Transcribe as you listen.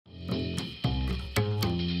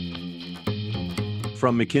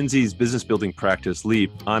From McKinsey's business building practice,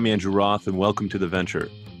 Leap, I'm Andrew Roth, and welcome to The Venture,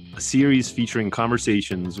 a series featuring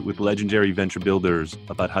conversations with legendary venture builders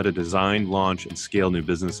about how to design, launch, and scale new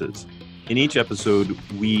businesses. In each episode,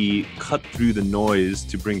 we cut through the noise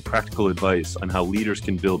to bring practical advice on how leaders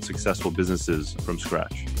can build successful businesses from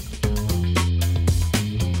scratch.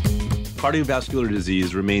 Cardiovascular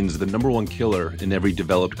disease remains the number one killer in every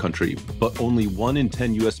developed country, but only 1 in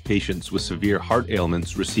 10 U.S. patients with severe heart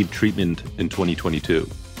ailments receive treatment in 2022.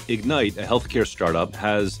 Ignite, a healthcare startup,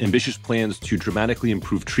 has ambitious plans to dramatically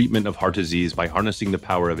improve treatment of heart disease by harnessing the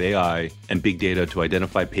power of AI and big data to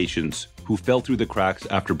identify patients who fell through the cracks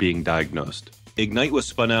after being diagnosed. Ignite was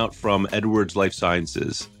spun out from Edwards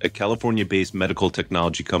Lifesciences, a California-based medical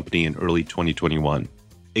technology company, in early 2021.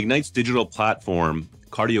 Ignite's digital platform,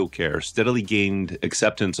 CardioCare, steadily gained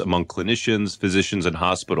acceptance among clinicians, physicians, and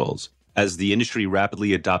hospitals as the industry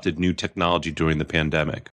rapidly adopted new technology during the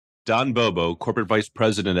pandemic. Don Bobo, corporate vice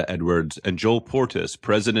president at Edwards, and Joel Portice,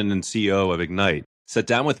 president and CEO of Ignite, sat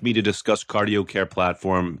down with me to discuss CardioCare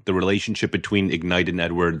platform, the relationship between Ignite and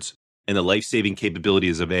Edwards, and the life-saving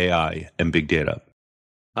capabilities of AI and big data.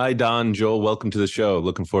 Hi, Don, Joel, welcome to the show.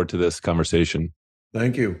 Looking forward to this conversation.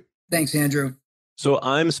 Thank you. Thanks, Andrew. So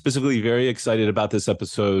I'm specifically very excited about this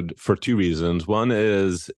episode for two reasons. One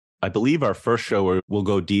is I believe our first show will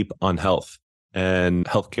go deep on health and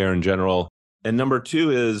healthcare in general. And number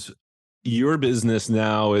two is your business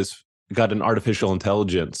now has got an artificial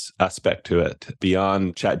intelligence aspect to it.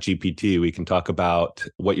 Beyond ChatGPT, we can talk about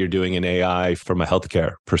what you're doing in AI from a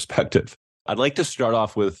healthcare perspective. I'd like to start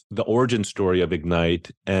off with the origin story of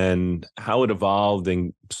Ignite and how it evolved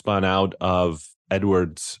and spun out of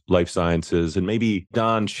Edwards Lifesciences. And maybe,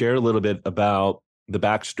 Don, share a little bit about the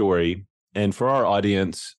backstory. And for our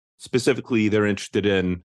audience, specifically, they're interested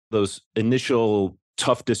in those initial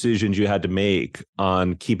tough decisions you had to make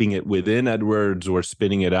on keeping it within Edwards or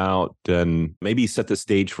spinning it out, and maybe set the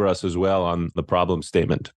stage for us as well on the problem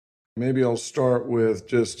statement. Maybe I'll start with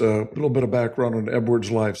just a little bit of background on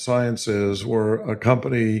Edwards Lifesciences. We're a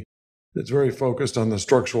company that's very focused on the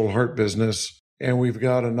structural heart business, and we've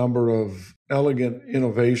got a number of elegant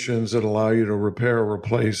innovations that allow you to repair or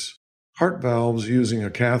replace heart valves using a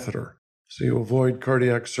catheter. So you avoid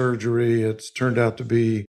cardiac surgery. It's turned out to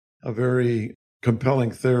be a very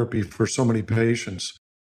compelling therapy for so many patients.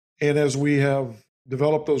 And as we have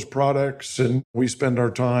developed those products and we spend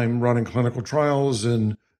our time running clinical trials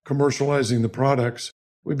and commercializing the products,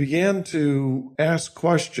 we began to ask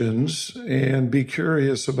questions and be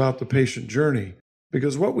curious about the patient journey.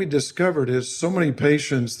 Because what we discovered is so many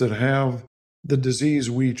patients that have the disease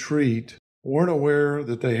we treat weren't aware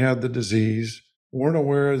that they had the disease, weren't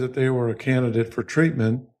aware that they were a candidate for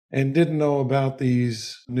treatment, and didn't know about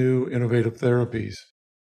these new innovative therapies.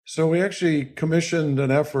 So we actually commissioned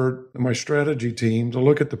an effort in my strategy team to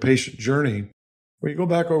look at the patient journey, where you go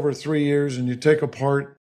back over 3 years and you take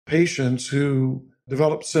apart patients who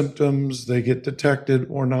develop symptoms, they get detected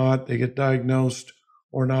or not, they get diagnosed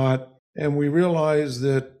or not. And we realized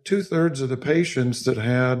that 2/3 of the patients that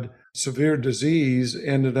had severe disease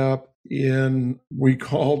ended up we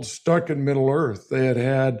called stuck in Middle Earth. They had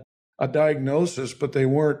had a diagnosis, but they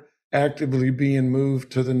weren't actively being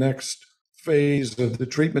moved to the next phase of the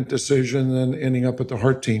treatment decision and ending up at the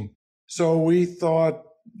heart team. So we thought,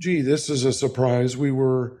 gee, this is a surprise. We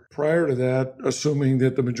were, prior to that, assuming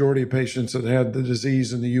that the majority of patients that had the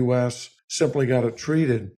disease in the U.S. simply got it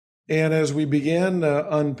treated. And as we began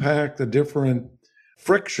to unpack the different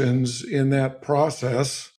frictions in that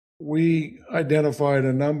process, we identified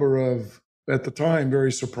a number of, at the time,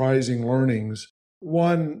 very surprising learnings.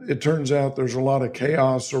 One, it turns out there's a lot of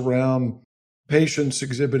chaos around patients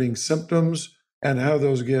exhibiting symptoms and how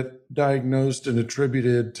those get diagnosed and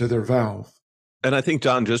attributed to their valve. And I think,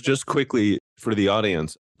 Don, just quickly for the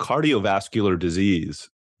audience, cardiovascular disease,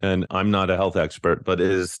 and I'm not a health expert, but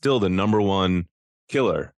it is still the number one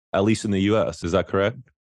killer, at least in the U.S. Is that correct?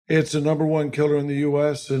 It's the number one killer in the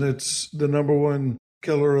U.S., and it's the number one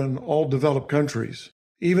killer in all developed countries.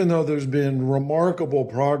 Even though there's been remarkable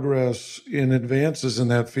progress in advances in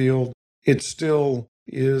that field, it still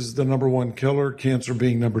is the number one killer, cancer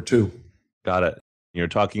being number two. Got it. You're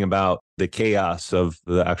talking about the chaos of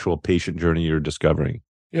the actual patient journey you're discovering.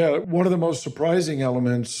 Yeah, one of the most surprising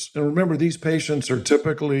elements, and remember, these patients are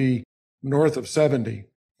typically north of 70,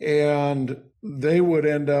 and they would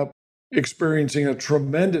end up experiencing a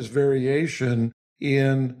tremendous variation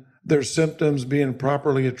in their symptoms being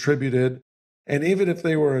properly attributed. And even if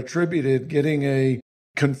they were attributed, getting a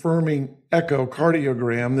confirming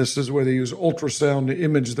echocardiogram, this is where they use ultrasound to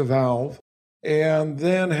image the valve, and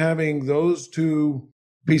then having those two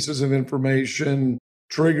pieces of information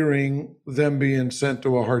triggering them being sent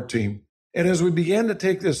to a heart team. And as we began to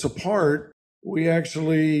take this apart, we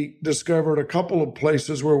actually discovered a couple of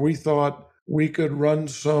places where we thought we could run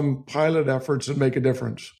some pilot efforts and make a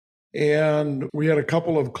difference. And we had a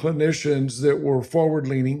couple of clinicians that were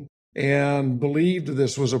forward-leaning and believed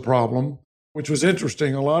this was a problem, which was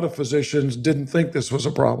interesting. A lot of physicians didn't think this was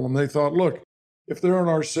a problem. They thought, look, if they're in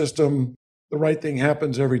our system, the right thing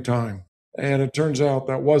happens every time. And it turns out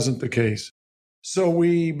that wasn't the case. So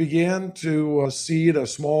we began to seed a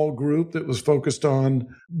small group that was focused on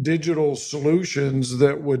digital solutions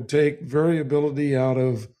that would take variability out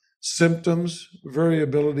of symptoms,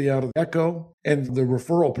 variability out of echo, and the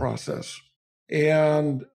referral process.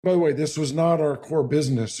 And by the way, this was not our core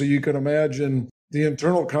business. So you can imagine the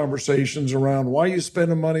internal conversations around why you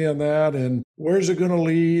spending money on that and where's it going to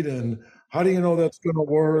lead and how do you know that's going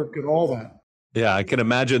to work and all that. Yeah, I can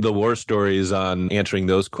imagine the war stories on answering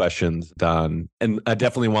those questions, Don. And I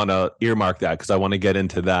definitely want to earmark that because I want to get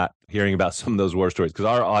into that, hearing about some of those war stories. Because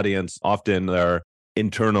our audience often are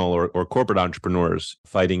internal or corporate entrepreneurs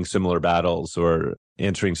fighting similar battles or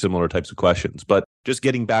answering similar types of questions. But just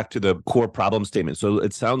getting back to the core problem statement. So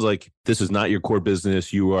it sounds like this is not your core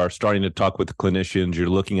business. You are starting to talk with clinicians. You're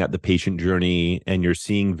looking at the patient journey and you're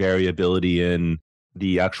seeing variability in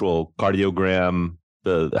the actual cardiogram,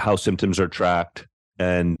 the how symptoms are tracked,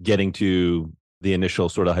 and getting to the initial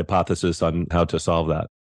sort of hypothesis on how to solve that.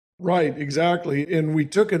 Right, exactly. And we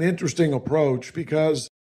took an interesting approach because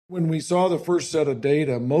when we saw the first set of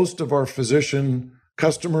data, most of our physician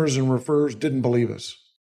customers and referrers didn't believe us.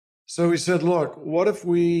 So we said, look, what if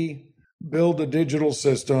we build a digital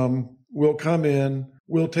system? We'll come in,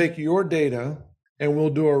 we'll take your data, and we'll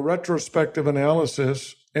do a retrospective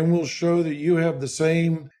analysis, and we'll show that you have the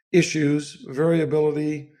same issues,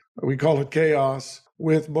 variability, we call it chaos,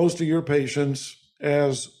 with most of your patients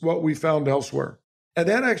as what we found elsewhere. And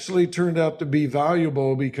that actually turned out to be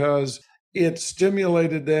valuable because it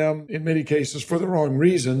stimulated them, in many cases for the wrong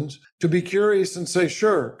reasons, to be curious and say,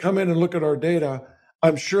 sure, come in and look at our data.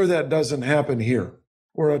 I'm sure that doesn't happen here.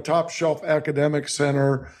 We're a top shelf academic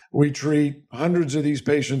center. We treat hundreds of these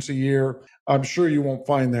patients a year. I'm sure you won't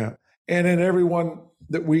find that. And in everyone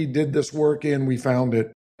that we did this work in, we found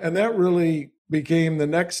it. And that really became the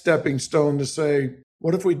next stepping stone to say,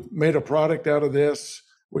 what if we made a product out of this?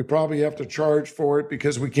 We probably have to charge for it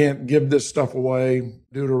because we can't give this stuff away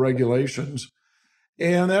due to regulations.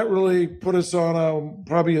 And that really put us on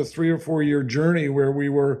probably a 3 or 4 year journey where we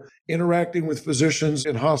were interacting with physicians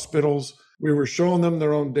in hospitals. We were showing them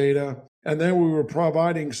their own data. And then we were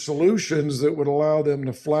providing solutions that would allow them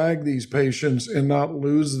to flag these patients and not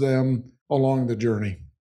lose them along the journey.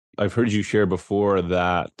 I've heard you share before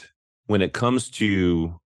that when it comes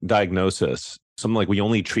to diagnosis, something like we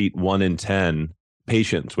only treat 1 in 10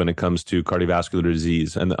 patients when it comes to cardiovascular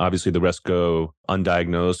disease. And obviously the rest go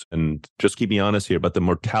undiagnosed. And just keep me honest here, but the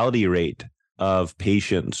mortality rate of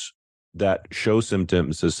patients that show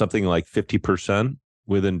symptoms is something like 50%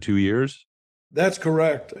 within 2 years. That's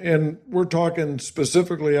correct. And we're talking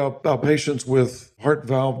specifically about patients with heart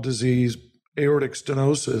valve disease, aortic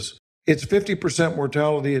stenosis. It's 50%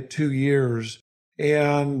 mortality at 2 years.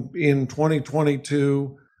 And in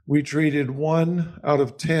 2022, we treated 1 out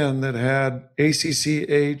of 10 that had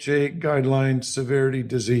ACC/AHA guideline severity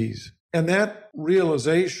disease. And that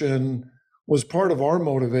realization was part of our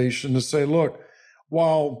motivation to say, look,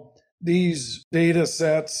 while these data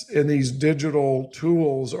sets and these digital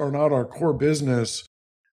tools are not our core business,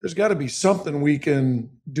 there's got to be something we can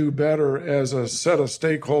do better as a set of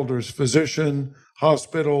stakeholders, physician,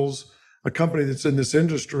 hospitals, a company that's in this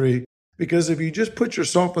industry. Because if you just put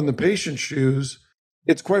yourself in the patient's shoes,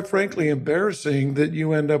 it's quite frankly embarrassing that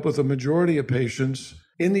you end up with a majority of patients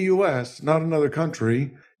in the U.S., not another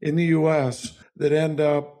country, in the U.S. that end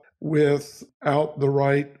up without the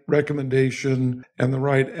right recommendation and the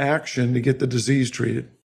right action to get the disease treated.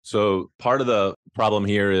 So part of the problem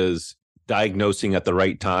here is diagnosing at the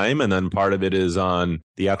right time. And then part of it is on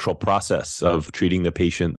the actual process of treating the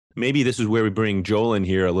patient. Maybe this is where we bring Joel in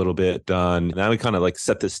here a little bit on, now we kind of like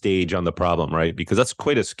set the stage on the problem, right? Because that's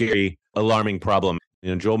quite a scary, alarming problem.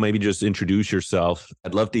 You know, Joel, maybe just introduce yourself.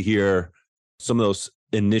 I'd love to hear some of those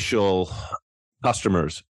initial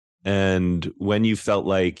customers and when you felt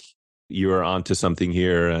like you were onto something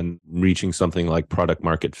here and reaching something like product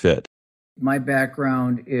market fit. My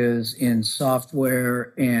background is in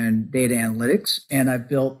software and data analytics, and I've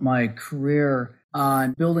built my career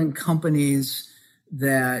on building companies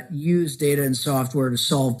that use data and software to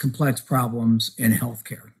solve complex problems in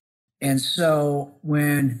healthcare. And so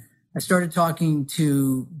when I started talking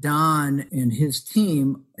to Don and his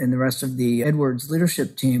team and the rest of the Edwards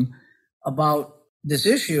leadership team about this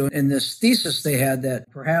issue and this thesis they had that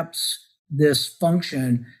perhaps this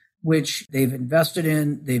function, which they've invested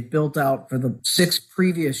in, they've built out for the 6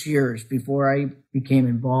 previous years before I became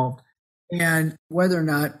involved, and whether or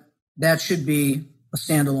not that should be a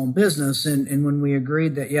standalone business. And when we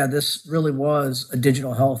agreed that, yeah, this really was a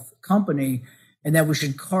digital health company and that we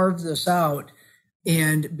should carve this out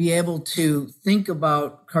and be able to think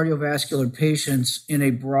about cardiovascular patients in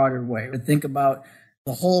a broader way, to think about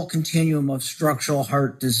the whole continuum of structural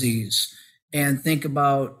heart disease and think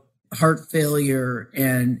about heart failure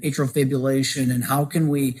and atrial fibrillation and how can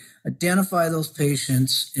we identify those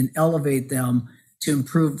patients and elevate them to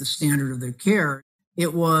improve the standard of their care.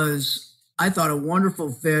 It was, I thought, a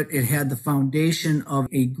wonderful fit. It had the foundation of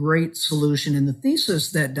a great solution. And the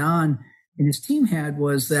thesis that Don and his team had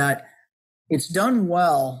was that it's done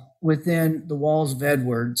well within the walls of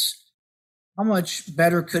Edwards. How much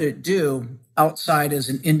better could it do outside as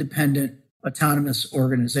an independent, autonomous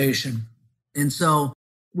organization? And so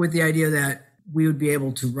with the idea that we would be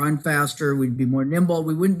able to run faster, we'd be more nimble,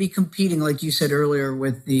 we wouldn't be competing, like you said earlier,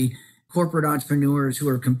 with the corporate entrepreneurs who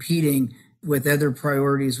are competing with other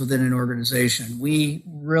priorities within an organization. We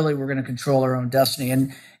really were going to control our own destiny.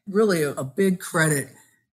 And really a big credit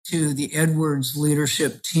to the Edwards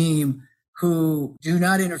leadership team who do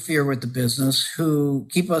not interfere with the business, who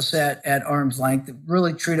keep us at arm's length,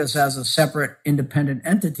 really treat us as a separate independent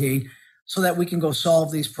entity so that we can go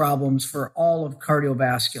solve these problems for all of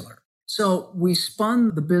cardiovascular. So we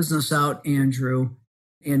spun the business out, Andrew,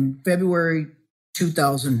 in February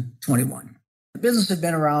 2021. The business had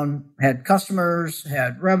been around, had customers,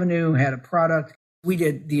 had revenue, had a product. We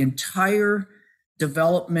did the entire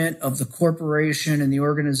development of the corporation and the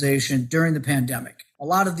organization during the pandemic. A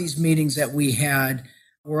lot of these meetings that we had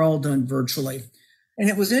were all done virtually. And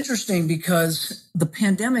it was interesting because the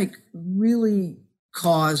pandemic really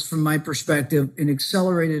caused, from my perspective, an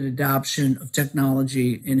accelerated adoption of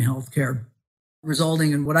technology in healthcare,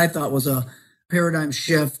 resulting in what I thought was a paradigm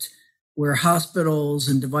shift where hospitals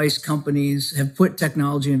and device companies have put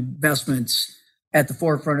technology investments at the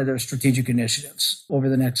forefront of their strategic initiatives over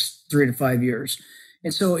the next 3 to 5 years.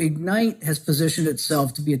 And so Ignite has positioned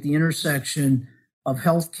itself to be at the intersection of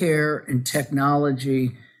healthcare and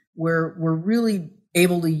technology, where we're really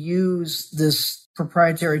able to use this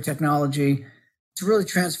proprietary technology to really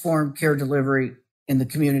transform care delivery in the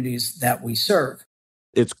communities that we serve.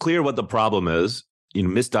 It's clear what the problem is,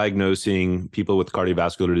 misdiagnosing people with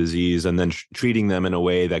cardiovascular disease and then treating them in a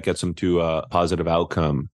way that gets them to a positive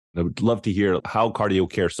outcome. I would love to hear how cardio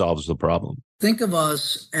care solves the problem. Think of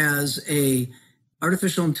us as a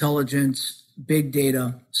artificial intelligence, big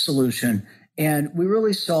data solution. And we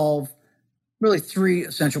really solve 3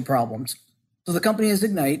 essential problems. So the company is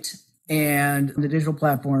Ignite, and the digital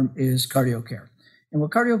platform is CardioCare. And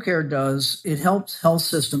what CardioCare does, it helps health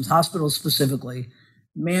systems, hospitals specifically,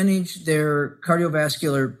 manage their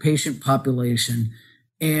cardiovascular patient population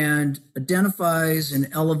and identifies and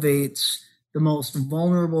elevates the most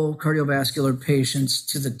vulnerable cardiovascular patients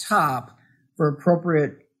to the top for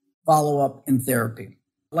appropriate follow-up and therapy.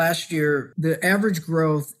 Last year, the average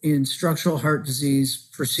growth in structural heart disease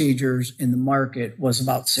procedures in the market was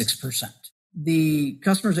about 6%. The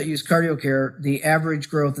customers that use CardioCare, the average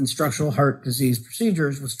growth in structural heart disease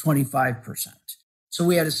procedures was 25%. So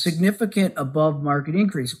we had a significant above market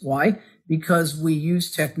increase. Why? Because we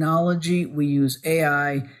use technology, we use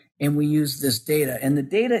AI, and we use this data. And the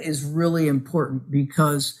data is really important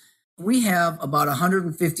because we have about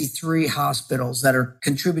 153 hospitals that are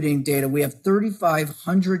contributing data. We have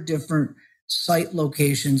 3,500 different site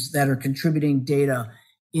locations that are contributing data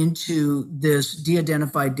into this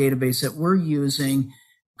de-identified database that we're using,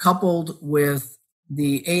 coupled with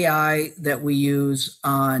the AI that we use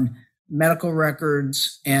on medical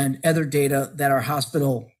records and other data that our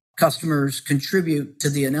hospital customers contribute to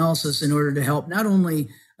the analysis in order to help not only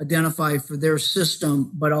identify for their system,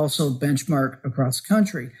 but also benchmark across the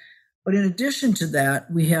country. But in addition to that,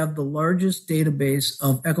 we have the largest database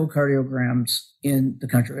of echocardiograms in the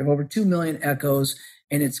country. We have over 2 million echoes,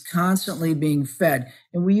 and it's constantly being fed.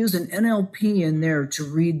 And we use an NLP in there to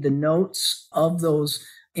read the notes of those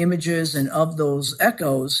images and of those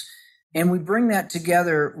echoes. And we bring that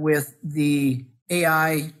together with the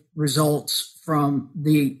AI results from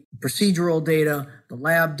the procedural data, the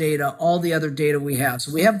lab data, all the other data we have.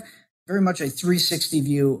 So we have very much a 360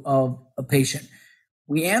 view of a patient.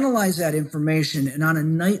 We analyze that information, and on a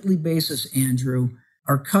nightly basis, Andrew,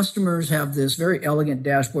 our customers have this very elegant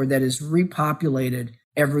dashboard that is repopulated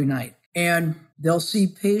every night. And they'll see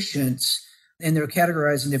patients, and they're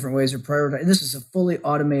categorized in different ways or prioritized. And this is a fully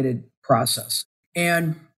automated process.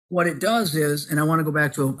 And What it does is, and I want to go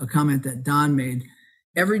back to a comment that Don made,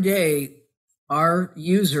 every day our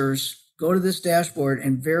users go to this dashboard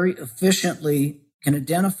and very efficiently can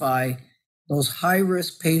identify those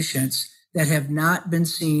high-risk patients that have not been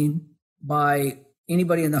seen by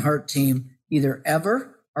anybody in the heart team either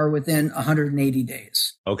ever or within 180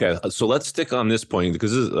 days. Okay, so let's stick on this point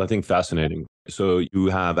because this is, I think, fascinating. So you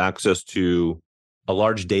have access to a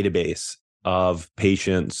large database of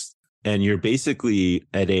patients, and you're basically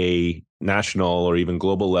at a national or even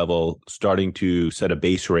global level starting to set a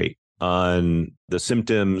base rate on the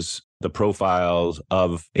symptoms, the profiles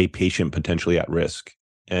of a patient potentially at risk.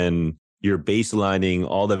 And you're baselining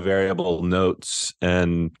all the variable notes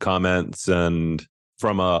and comments and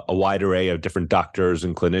from a wide array of different doctors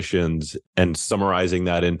and clinicians and summarizing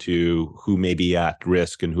that into who may be at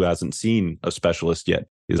risk and who hasn't seen a specialist yet.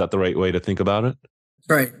 Is that the right way to think about it?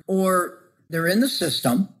 Right. Or they're in the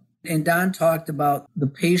system. And Don talked about the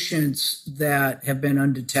patients that have been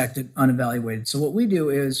undetected, unevaluated. So what we do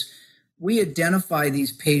is we identify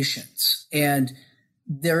these patients and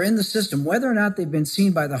they're in the system. Whether or not they've been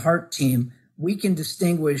seen by the heart team, we can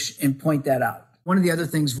distinguish and point that out. One of the other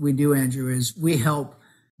things we do, Andrew, is we help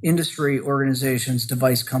industry organizations,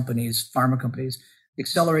 device companies, pharma companies,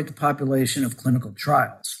 accelerate the population of clinical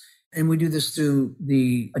trials. And we do this through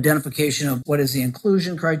the identification of what is the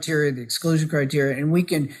inclusion criteria, the exclusion criteria, and we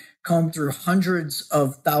can comb through hundreds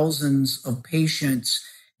of thousands of patients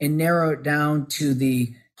and narrow it down to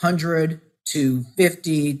the 100 to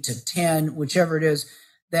 50 to 10, whichever it is,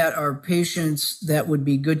 that are patients that would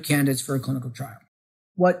be good candidates for a clinical trial.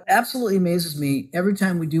 What absolutely amazes me every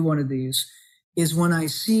time we do one of these is when I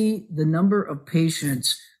see the number of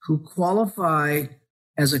patients who qualify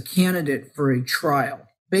as a candidate for a trial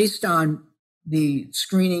based on the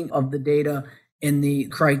screening of the data and the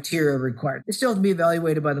criteria required. They still have to be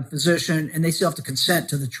evaluated by the physician and they still have to consent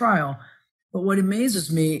to the trial. But what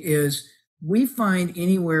amazes me is we find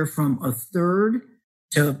anywhere from a third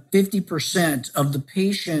to 50% of the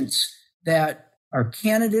patients that are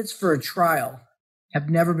candidates for a trial have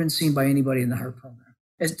never been seen by anybody in the heart program.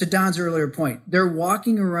 As to Don's earlier point, they're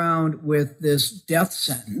walking around with this death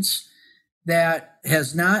sentence that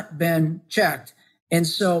has not been checked. And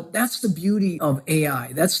so that's the beauty of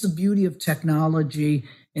AI. That's the beauty of technology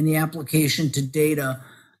and the application to data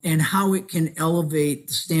and how it can elevate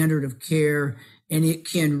the standard of care and it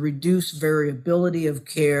can reduce variability of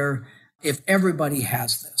care if everybody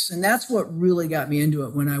has this. And that's what really got me into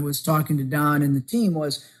it when I was talking to Don and the team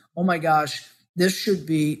was, oh my gosh, this should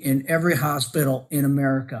be in every hospital in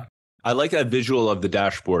America. I like that visual of the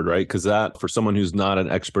dashboard, right? Because that, for someone who's not an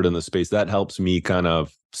expert in the space, that helps me kind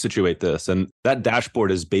of situate this. And that dashboard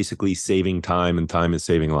is basically saving time, and time is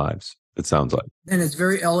saving lives, it sounds like. And it's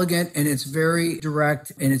very elegant, and it's very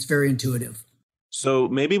direct, and it's very intuitive. So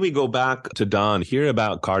maybe we go back to Don, hear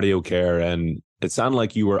about cardio care. And it sounded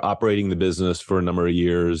like you were operating the business for a number of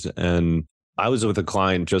years. And I was with a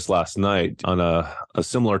client just last night on a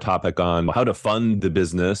similar topic on how to fund the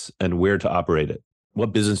business and where to operate it.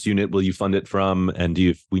 What business unit will you fund it from? And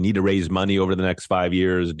if we need to raise money over the next 5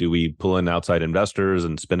 years, do we pull in outside investors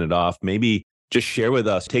and spin it off? Maybe just share with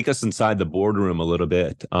us, take us inside the boardroom a little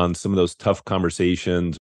bit on some of those tough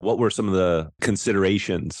conversations. What were some of the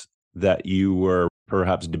considerations that you were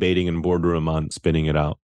perhaps debating in boardroom on spinning it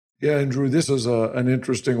out? Yeah, Andrew, this is an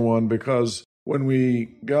interesting one because when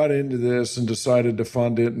we got into this and decided to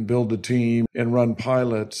fund it and build a team and run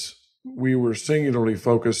pilots, we were singularly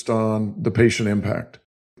focused on the patient impact.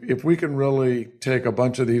 If we can really take a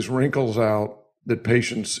bunch of these wrinkles out that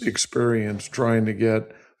patients experience trying to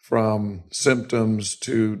get from symptoms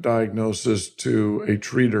to diagnosis to a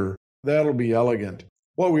treater, that'll be elegant.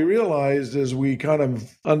 What we realized is we kind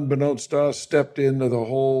of, unbeknownst to us, stepped into the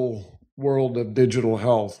whole world of digital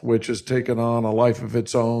health, which has taken on a life of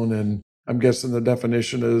its own. And I'm guessing the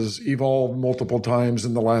definition has evolved multiple times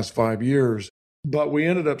in the last 5 years. But we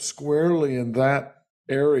ended up squarely in that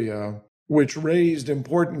area, which raised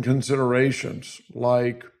important considerations,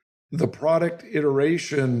 like the product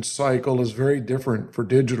iteration cycle is very different for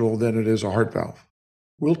digital than it is a heart valve.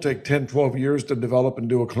 We'll take 10, 12 years to develop and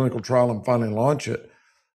do a clinical trial and finally launch it.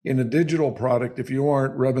 In a digital product, if you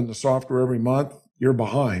aren't revving the software every month, you're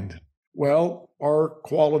behind. Well, our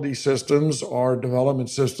quality systems, our development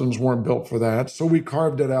systems weren't built for that. So we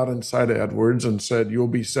carved it out inside of Edwards and said, you'll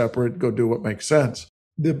be separate, go do what makes sense.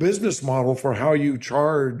 The business model for how you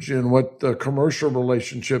charge and what the commercial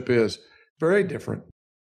relationship is, very different.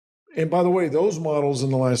 And by the way, those models in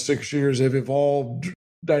the last 6 years have evolved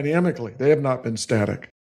dynamically. They have not been static.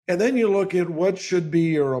 And then you look at what should be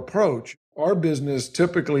your approach. Our business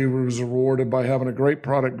typically was rewarded by having a great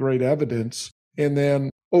product, great evidence, and then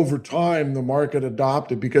over time, the market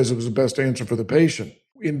adopted because it was the best answer for the patient.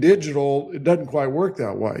 In digital, it doesn't quite work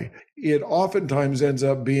that way. It oftentimes ends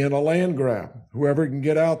up being a land grab. Whoever can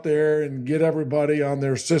get out there and get everybody on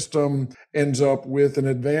their system ends up with an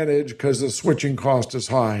advantage because the switching cost is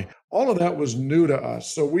high. All of that was new to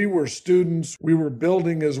us. So we were students. We were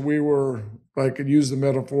building as we were, if I could use the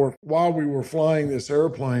metaphor, while we were flying this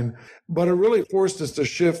airplane. But it really forced us to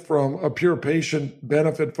shift from a pure patient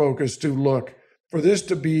benefit focus to, look, for this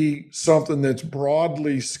to be something that's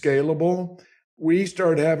broadly scalable, we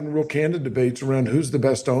started having real candid debates around who's the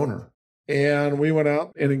best owner. And we went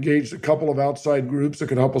out and engaged a couple of outside groups that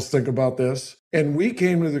could help us think about this. And we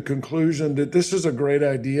came to the conclusion that this is a great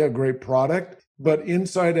idea, a great product, but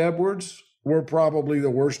inside Edwards, we're probably the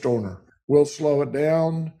worst owner. We'll slow it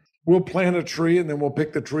down. We'll plant a tree and then we'll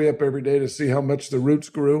pick the tree up every day to see how much the roots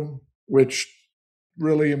grew, which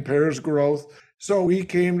really impairs growth. So we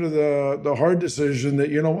came to the hard decision that,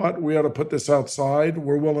 you know what, we ought to put this outside.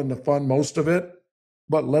 We're willing to fund most of it,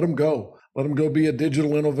 but let them go. Let them go be a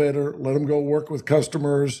digital innovator. Let them go work with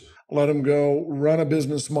customers. Let them go run a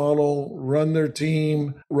business model, run their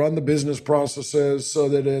team, run the business processes so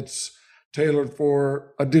that it's tailored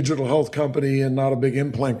for a digital health company and not a big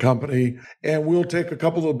implant company. And we'll take a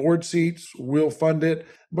couple of board seats, we'll fund it,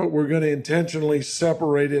 but we're going to intentionally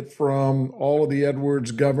separate it from all of the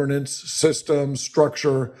Edwards governance system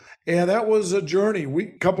structure. And that was a journey.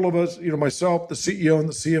 A couple of us, myself, the CEO and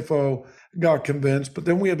the CFO got convinced, but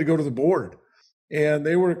then we had to go to the board. And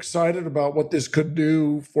they were excited about what this could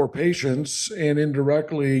do for patients and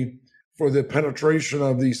indirectly for the penetration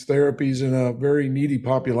of these therapies in a very needy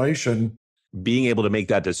population. Being able to make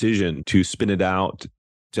that decision to spin it out,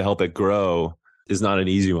 to help it grow, is not an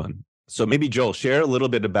easy one. So maybe, Joel, share a little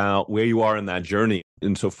bit about where you are in that journey.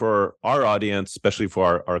 And so for our audience, especially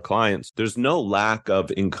for our clients, there's no lack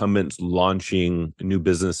of incumbents launching new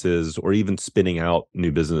businesses or even spinning out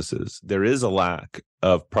new businesses. There is a lack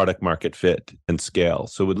of product market fit and scale.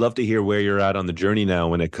 So we'd love to hear where you're at on the journey now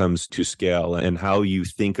when it comes to scale and how you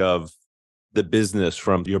think of the business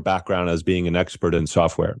from your background as being an expert in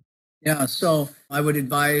software. Yeah, so I would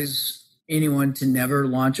advise anyone to never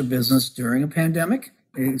launch a business during a pandemic,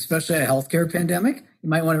 especially a healthcare pandemic. You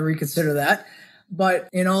might want to reconsider that. But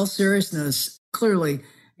in all seriousness, clearly,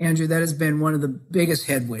 Andrew, that has been one of the biggest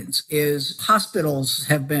headwinds is hospitals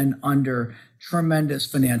have been under tremendous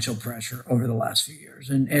financial pressure over the last few years.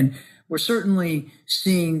 And we're certainly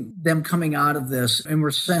seeing them coming out of this, and we're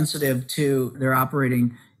sensitive to their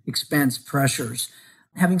operating expense pressures.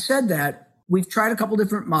 Having said that, we've tried a couple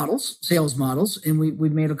different models, sales models, and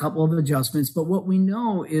we've made a couple of adjustments. But what we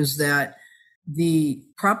know is that the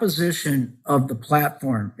proposition of the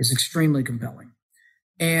platform is extremely compelling.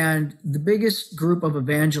 And the biggest group of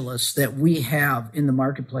evangelists that we have in the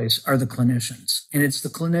marketplace are the clinicians. And it's the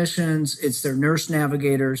clinicians, it's their nurse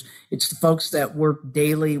navigators, it's the folks that work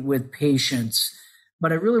daily with patients.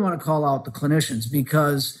 But I really want to call out the clinicians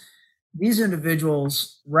because these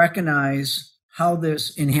individuals recognize how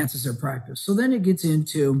this enhances their practice. So then it gets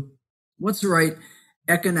into what's the right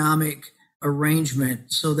economic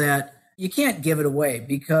arrangement so that you can't give it away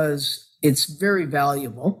because it's very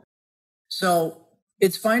valuable. So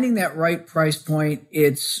it's finding that right price point.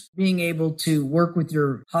 It's being able to work with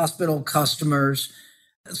your hospital customers.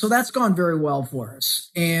 So that's gone very well for us.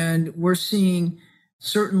 And we're seeing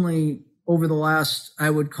certainly over the last, I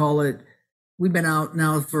would call it, we've been out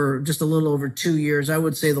now for just a little over 2 years. I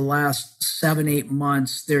would say the last 7-8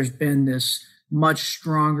 months, there's been this much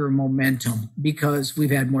stronger momentum because we've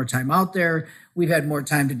had more time out there. We've had more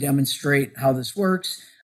time to demonstrate how this works.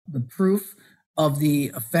 The proof of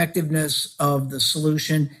the effectiveness of the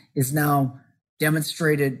solution is now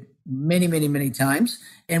demonstrated many, many, many times.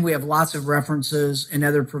 And we have lots of references and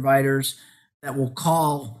other providers that will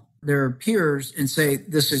call their peers and say,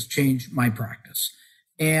 this has changed my practice.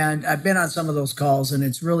 And I've been on some of those calls, and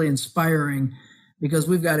it's really inspiring because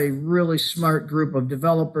we've got a really smart group of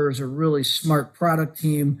developers, a really smart product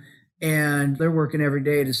team, and they're working every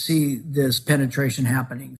day to see this penetration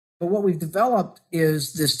happening. But what we've developed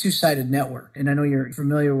is this two-sided network. And I know you're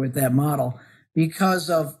familiar with that model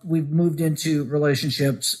because we've moved into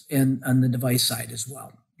relationships on the device side as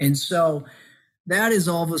well. And so that is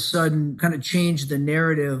all of a sudden kind of changed the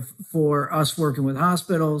narrative for us working with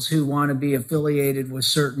hospitals who want to be affiliated with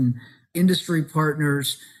certain industry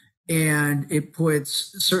partners. And it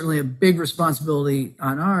puts certainly a big responsibility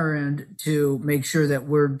on our end to make sure that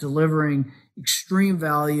we're delivering extreme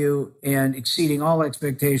value and exceeding all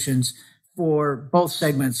expectations for both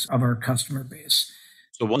segments of our customer base.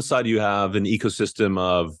 So one side you have an ecosystem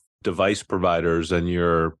of device providers and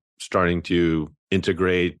you're starting to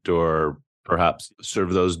integrate or perhaps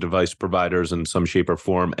serve those device providers in some shape or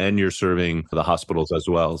form, and you're serving the hospitals as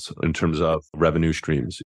well in terms of revenue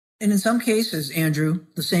streams. And in some cases, Andrew,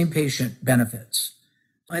 the same patient benefits.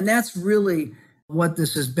 And that's really what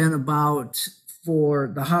this has been about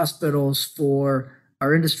for the hospitals, for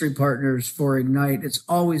our industry partners, for Ignite. It's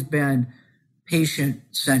always been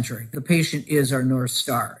patient-centric. The patient is our North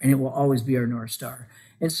Star, and it will always be our North Star.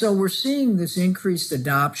 And so we're seeing this increased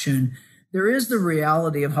adoption. There is the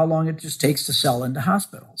reality of how long it just takes to sell into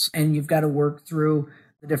hospitals. And you've got to work through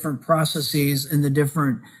the different processes and the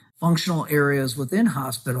different functional areas within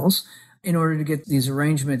hospitals in order to get these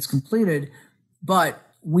arrangements completed. But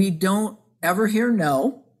we don't ever hear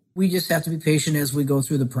no. We just have to be patient as we go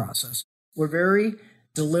through the process. We're very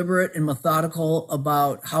deliberate and methodical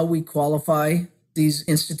about how we qualify these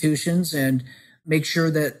institutions and make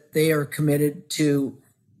sure that they are committed to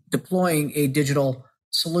deploying a digital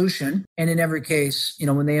solution. And in every case,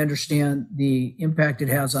 when they understand the impact it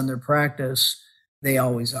has on their practice, they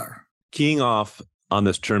always are. Keying off on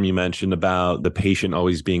this term you mentioned about the patient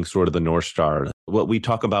always being sort of the North Star. What we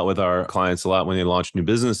talk about with our clients a lot when they launch new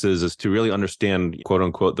businesses is to really understand, quote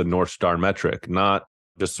unquote, the North Star metric, not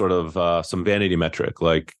just sort of some vanity metric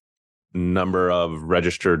like number of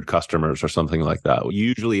registered customers or something like that.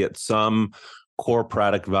 Usually it's some core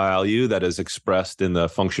product value that is expressed in the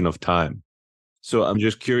function of time. So I'm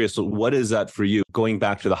just curious, what is that for you? Going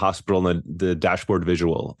back to the hospital and the dashboard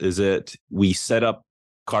visual, is it we set up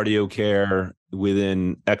cardio care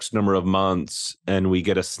within X number of months and we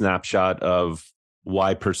get a snapshot of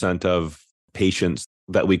Y% of patients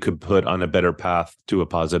that we could put on a better path to a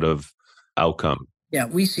positive outcome? Yeah,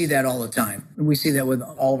 we see that all the time. And we see that with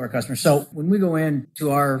all of our customers. So when we go into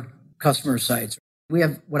our customer sites, we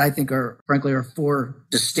have what I think are, frankly, are four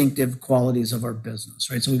distinctive qualities of our business,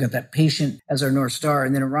 right? So we've got that patient as our North Star.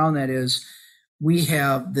 And then around that is we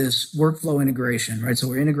have this workflow integration, right? So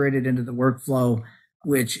we're integrated into the workflow,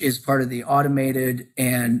 which is part of the automated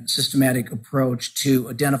and systematic approach to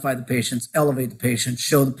identify the patients, elevate the patients,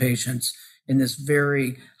 show the patients in this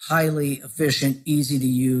very highly efficient, easy to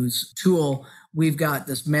use tool. We've got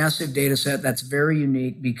this massive data set that's very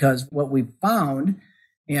unique because what we've found,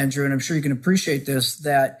 Andrew, and I'm sure you can appreciate this,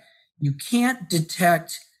 that you can't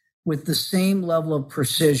detect with the same level of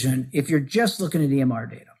precision if you're just looking at EMR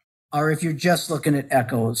data or if you're just looking at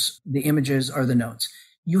echoes, the images or the notes.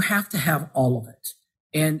 You have to have all of it.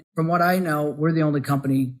 And from what I know, we're the only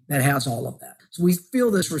company that has all of that. So we feel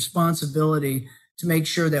this responsibility to make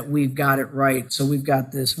sure that we've got it right. So we've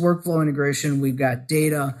got this workflow integration, we've got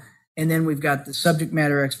data, and then we've got the subject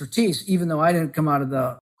matter expertise. Even though I didn't come out of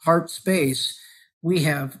the heart space, we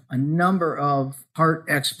have a number of heart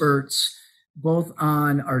experts, both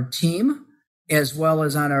on our team as well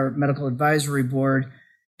as on our medical advisory board.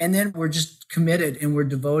 And then we're just committed and we're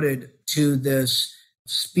devoted to this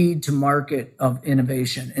speed to market of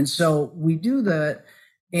innovation. And so we do that,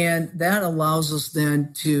 and that allows us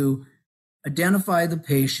then to identify the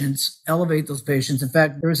patients, elevate those patients. In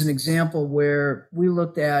fact, there was an example where we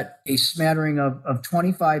looked at a smattering of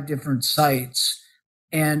 25 different sites,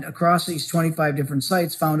 and across these 25 different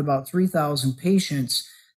sites found about 3,000 patients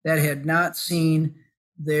that had not seen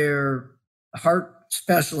their heart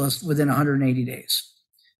specialist within 180 days.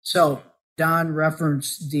 So Don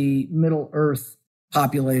referenced the Middle Earth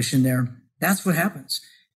population there. That's what happens.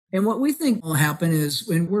 And what we think will happen is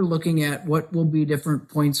when we're looking at what will be different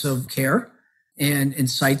points of care and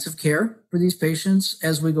sites of care for these patients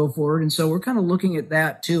as we go forward. And so we're kind of looking at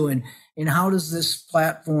that too. And how does this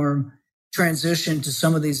platform transition to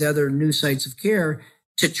some of these other new sites of care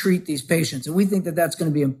to treat these patients? And we think that that's going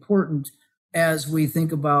to be important as we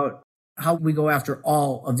think about how we go after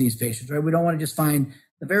all of these patients, right? We don't want to just find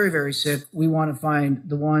the very, very sick. We want to find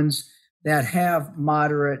the ones that have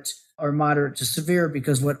moderate or moderate to severe,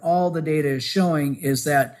 because what all the data is showing is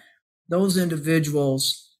that those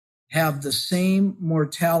individuals have the same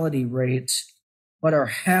mortality rates, but are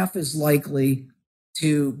half as likely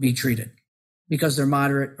to be treated because they're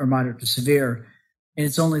moderate or moderate to severe. And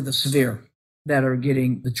it's only the severe that are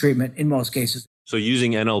getting the treatment in most cases. So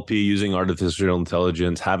using NLP, using artificial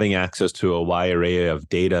intelligence, having access to a wide array of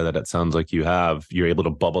data that it sounds like you have, you're able to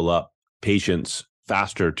bubble up patients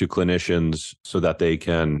faster to clinicians so that they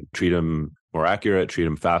can treat them more accurate, treat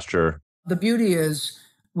them faster. The beauty is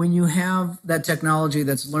when you have that technology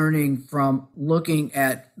that's learning from looking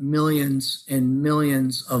at millions and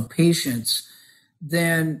millions of patients,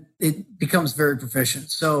 then it becomes very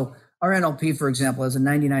proficient. So our NLP, for example, has a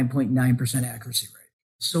 99.9% accuracy rate.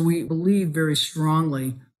 So we believe very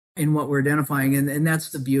strongly in what we're identifying. And that's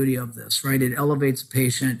the beauty of this, right? It elevates the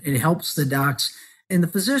patient. It helps the docs and the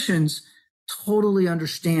physicians. totally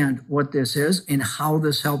understand what this is and how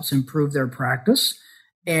this helps improve their practice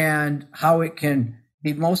and how it can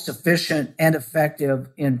be most efficient and effective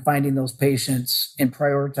in finding those patients and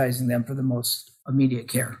prioritizing them for the most immediate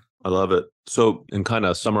care. I love it. So in kind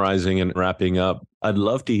of summarizing and wrapping up, I'd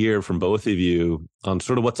love to hear from both of you on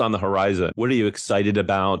sort of what's on the horizon. What are you excited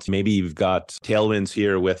about? Maybe you've got tailwinds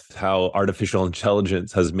here with how artificial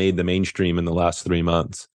intelligence has made the mainstream in the last 3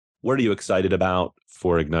 months. What are you excited about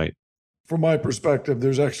for Ignite? From my perspective,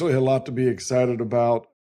 there's actually a lot to be excited about.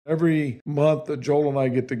 Every month that Joel and I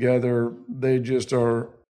get together, they just are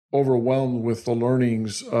overwhelmed with the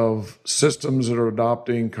learnings of systems that are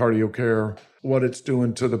adopting cardio care, what it's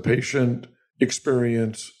doing to the patient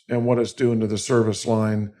experience, and what it's doing to the service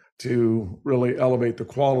line to really elevate the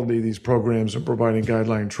quality of these programs and providing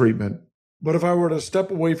guideline treatment. But if I were to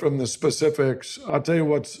step away from the specifics, I'll tell you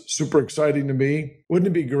what's super exciting to me. Wouldn't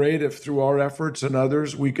it be great if through our efforts and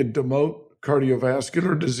others, we could demote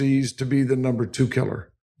cardiovascular disease to be the number 2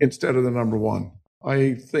 killer instead of the number 1?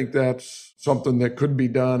 I think that's something that could be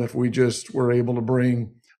done if we just were able to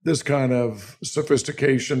bring this kind of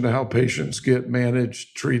sophistication to how patients get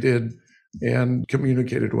managed, treated, and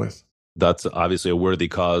communicated with. That's obviously a worthy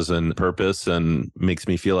cause and purpose, and makes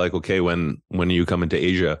me feel like, okay, when are you coming to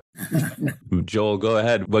Asia? Joel, go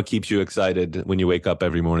ahead. What keeps you excited when you wake up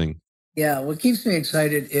every morning? Yeah, what keeps me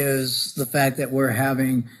excited is the fact that we're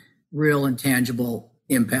having real and tangible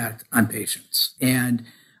impact on patients. And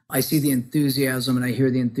I see the enthusiasm and I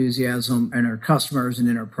hear the enthusiasm in our customers and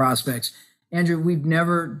in our prospects. Andrew, we've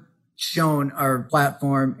never shown our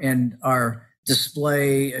platform and our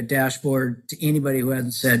display, a dashboard to anybody who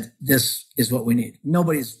hasn't said, this is what we need.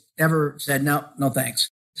 Nobody's ever said, no thanks.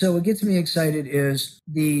 So what gets me excited is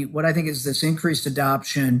what I think is this increased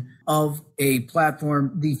adoption of a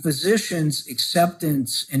platform, the physician's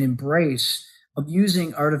acceptance and embrace of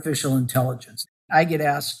using artificial intelligence. I get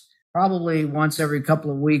asked probably once every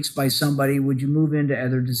couple of weeks by somebody, would you move into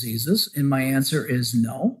other diseases? And my answer is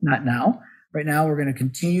no, not now. Right now, we're going to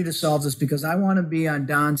continue to solve this because I want to be on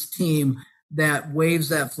Don's team that waves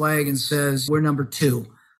that flag and says, we're number 2.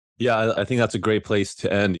 Yeah, I think that's a great place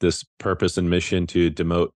to end this purpose and mission to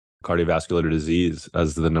demote cardiovascular disease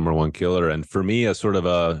as the number 1 killer. And for me, as sort of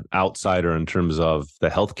an outsider in terms of the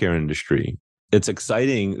healthcare industry, it's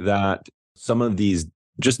exciting that some of these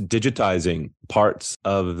just digitizing parts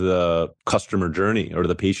of the customer journey or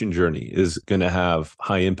the patient journey is going to have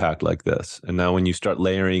high impact like this. And now when you start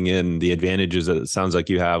layering in the advantages that it sounds like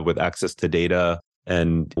you have with access to data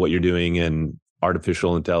and what you're doing in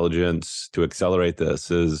artificial intelligence to accelerate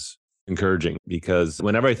this is encouraging, because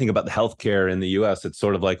whenever I think about the healthcare in the US, it's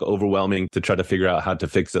sort of like overwhelming to try to figure out how to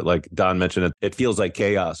fix it. Like Don mentioned, it feels like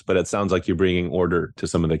chaos, but it sounds like you're bringing order to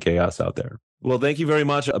some of the chaos out there. Well, thank you very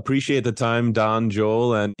much. Appreciate the time, Don,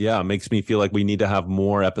 Joel. And yeah, it makes me feel like we need to have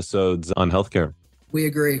more episodes on healthcare. We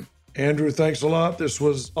agree. Andrew, thanks a lot. This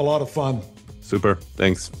was a lot of fun. Super.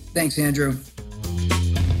 Thanks. Thanks, Andrew.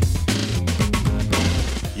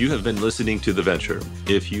 You have been listening to The Venture.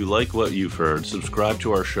 If you like what you've heard, subscribe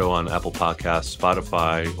to our show on Apple Podcasts,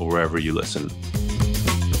 Spotify, or wherever you listen.